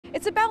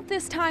It's about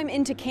this time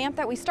into camp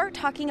that we start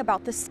talking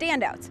about the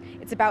standouts.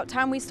 It's about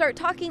time we start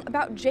talking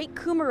about Jake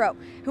Kumerow,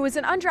 who is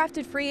an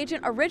undrafted free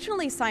agent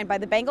originally signed by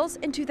the Bengals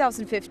in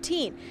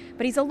 2015,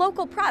 but he's a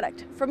local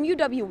product from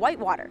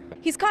UW-Whitewater.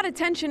 He's caught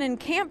attention in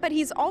camp, but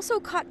he's also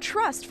caught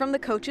trust from the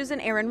coaches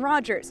and Aaron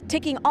Rodgers,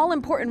 taking all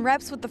important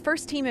reps with the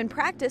first team in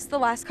practice the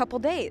last couple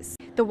days.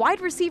 The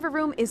wide receiver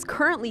room is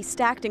currently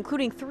stacked,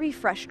 including 3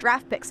 fresh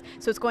draft picks,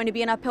 so it's going to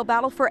be an uphill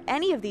battle for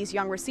any of these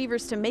young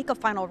receivers to make a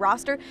final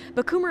roster,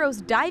 but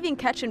Kumerow's diving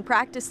catch in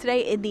practice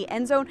today in the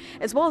end zone,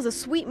 as well as a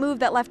sweet move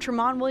that left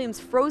Tramon Williams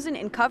frozen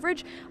in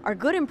coverage, are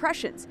good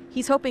impressions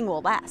he's hoping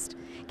will last.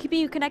 Keeping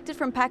you connected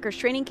from Packers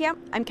training camp,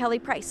 I'm Kelly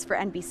Price for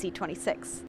NBC 26.